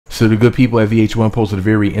So the good people at VH1 posted a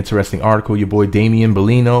very interesting article. Your boy Damian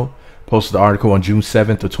Bellino posted the article on June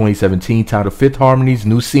 7th of 2017 titled Fifth Harmony's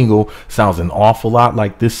new single sounds an awful lot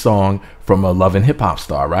like this song from a Love and Hip Hop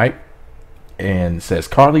star, right? And it says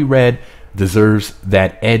Karlie Redd deserves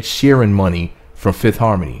that Ed Sheeran money from Fifth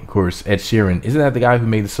Harmony. Of course, Ed Sheeran, isn't that the guy who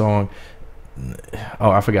made the song?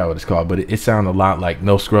 Oh, I forgot what it's called, but it sounded a lot like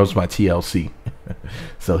No Scrubs by TLC.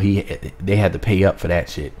 So they had to pay up for that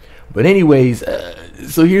shit. But anyways,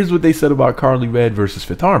 so here's what they said about Karlie Redd versus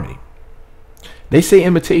Fifth Harmony. They say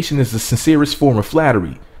imitation is the sincerest form of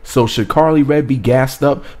flattery. So should Karlie Redd be gassed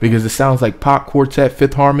up because it sounds like pop quartet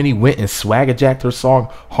Fifth Harmony went and swaggerjacked her song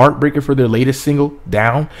Heartbreaker for their latest single,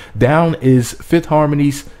 Down? Down is Fifth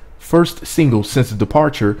Harmony's first single since the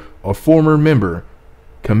departure of former member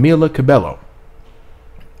Camila Cabello.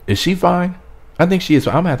 Is she fine? I think she is.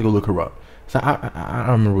 I'm going to have to go look her up. So I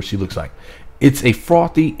don't remember what she looks like. It's a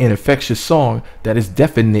frothy and infectious song that is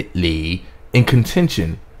definitely in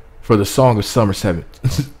contention for the Song of Summer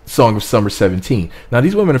 17. Now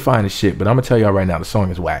these women are fine as shit, but I'm gonna tell y'all right now the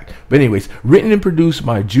song is whack. But anyways, written and produced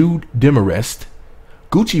by Jude Demarest,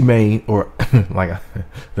 Gucci Mane, or let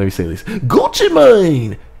me say this, Gucci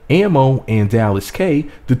Mane, Ammo, and Dallas K.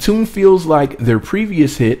 The tune feels like their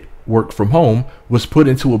previous hit, Work From Home, was put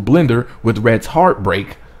into a blender with Redd's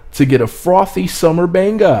Heartbreak to get a frothy summer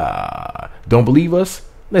banger. Don't believe us?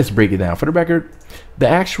 Let's break it down. For the record, the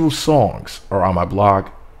actual songs are on my blog,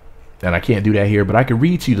 and I can't do that here, but I can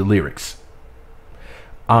read to you the lyrics.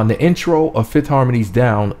 On the intro of Fifth Harmony's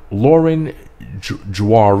Down, Lauren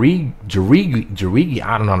Jarigi,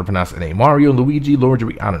 I don't know how to pronounce that name. Mario, Luigi, Lauren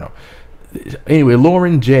Jarigi, I don't know. Anyway,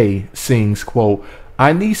 Lauren J sings, quote,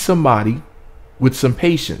 I need somebody with some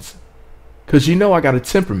patience, because you know I got a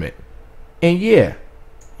temperament. And yeah,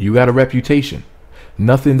 you got a reputation.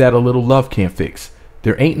 Nothing that a little love can't fix.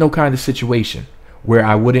 There ain't no kind of situation where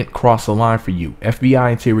I wouldn't cross a line for you.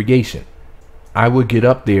 FBI interrogation. I would get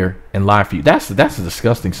up there and lie for you. That's a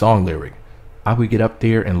disgusting song lyric. I would get up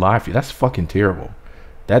there and lie for you. That's fucking terrible.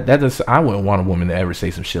 I wouldn't want a woman to ever say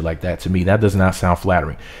some shit like that to me. That does not sound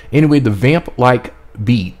flattering. Anyway, the vamp-like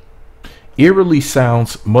beat eerily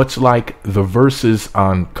sounds much like the verses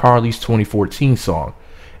on Karlie's 2014 song.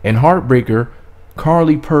 In Heartbreaker,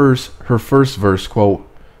 Karlie purrs her first verse, quote,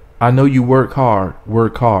 I know you work hard,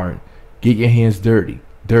 get your hands dirty.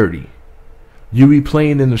 You be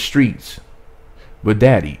playing in the streets, but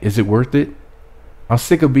daddy, is it worth it? I'm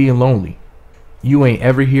sick of being lonely. You ain't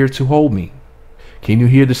ever here to hold me. Can you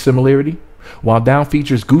hear the similarity? While Down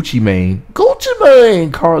features Gucci Mane,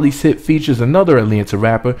 Karlie's hit features another Atlanta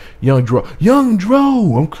rapper, Young Dro,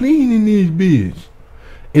 I'm cleaning this bitch.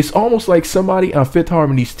 It's almost like somebody on Fifth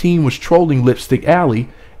Harmony's team was trolling Lipstick Alley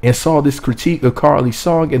and saw this critique of Karlie's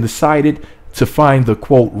song and decided to find the,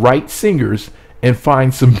 quote, right singers and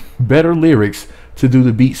find some better lyrics to do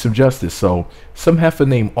the beat some justice. So some heifer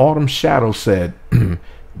named Autumn Shadow said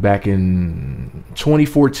back in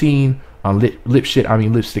 2014 on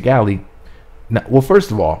Lipstick Alley. Now, well, first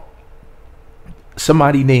of all,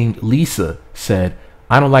 somebody named Lisa said,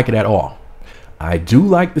 I don't like it at all. I do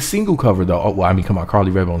like the single cover though. Oh, well, come on,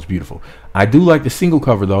 Karlie Redbone's beautiful. I do like the single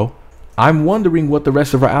cover though. I'm wondering what the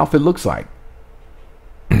rest of her outfit looks like.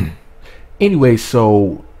 Anyway,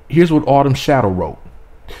 so here's what Autumn Shadow wrote.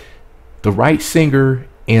 The right singer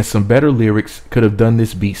and some better lyrics could have done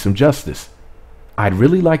this beat some justice. I'd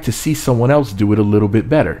really like to see someone else do it a little bit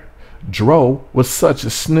better. Dro was such a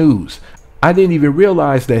snooze. I didn't even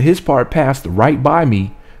realize that his part passed right by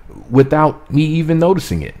me without me even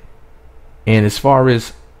noticing it. And as far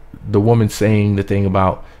as the woman saying the thing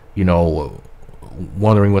about, you know,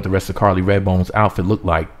 wondering what the rest of Karlie Redbone's outfit looked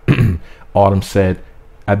like, Autumn said,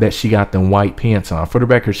 I bet she got them white pants on. For the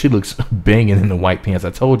record, she looks banging in the white pants. I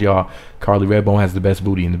told y'all Karlie Redbone has the best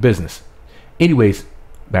booty in the business. Anyways,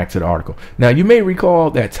 back to the article. Now, you may recall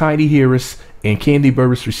that Tiny Harris and Candy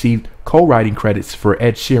Burris received co-writing credits for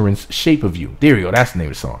Ed Sheeran's Shape of You. There you go. That's the name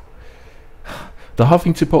of the song. The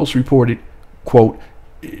Huffington Post reported, quote,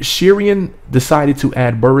 Sheeran decided to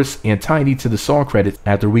add Burris and Tiny to the song credits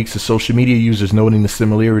after weeks of social media users noting the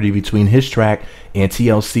similarity between his track and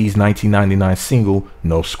TLC's 1999 single,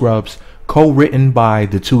 No Scrubs, co-written by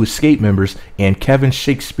the two Escape members and Kevin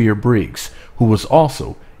Shakespeare Briggs, who was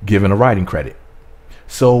also given a writing credit.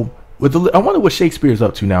 So, I wonder what Shakespeare's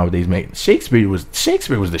up to nowadays, mate. Shakespeare was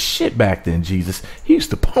the shit back then, Jesus. He used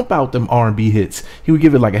to pump out them R&B hits. He would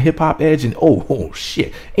give it like a hip-hop edge and oh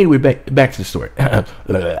shit. Anyway, back to the story.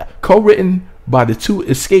 Co-written by the two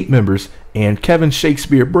Escape members and Kevin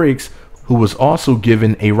Shakespeare Briggs, who was also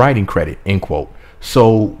given a writing credit, end quote.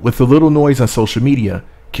 So, with a little noise on social media,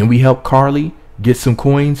 can we help Karlie get some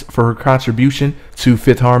coins for her contribution to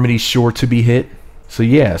Fifth Harmony's Sure to Be hit. So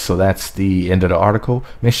yeah, so that's the end of the article.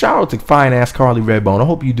 Man, shout out to fine ass Karlie Redbone. I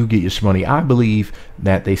hope you do get your money. I believe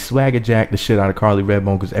that they swagger jack the shit out of Karlie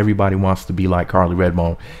Redbone because everybody wants to be like Karlie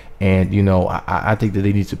Redbone. And you know, I think that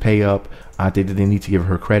they need to pay up. I think that they need to give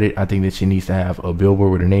her credit. I think that she needs to have a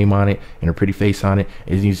billboard with her name on it and her pretty face on it.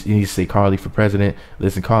 It needs to say Karlie for president.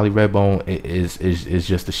 Listen, Karlie Redbone is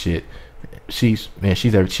just the shit. She's the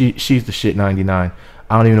shit. 99.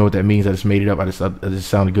 I don't even know what that means. I just made it up. I just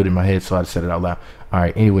sounded good in my head, so I just said it out loud. All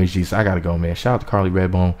right. Anyways, Jesus, I gotta go, man. Shout out to Karlie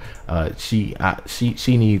Redbone.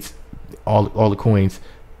 She needs all the coins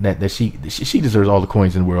that she deserves. All the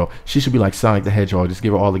coins in the world. She should be like Sonic the Hedgehog. Just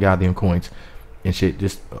give her all the goddamn coins and shit.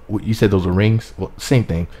 Just you said those are rings. Well, same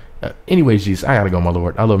thing. Anyways, Jesus, I gotta go, my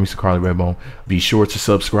lord. I love Mr. Karlie Redbone. Be sure to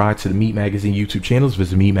subscribe to the Meat Magazine YouTube channels.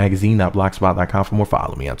 Visit meatmagazine.blogspot.com for more.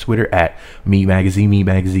 Follow me on Twitter at Meat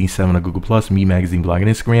Magazine 7 on Google Plus, Meat Magazine blog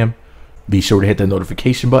and Instagram. Be sure to hit that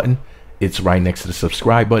notification button. It's right next to the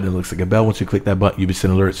subscribe button. It looks like a bell. Once you click that button, you'll be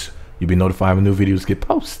sent alerts. You'll be notified when new videos get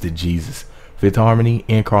posted. Jesus, Fifth Harmony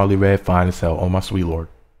and Karlie Redd, fine as hell. Oh my sweet lord.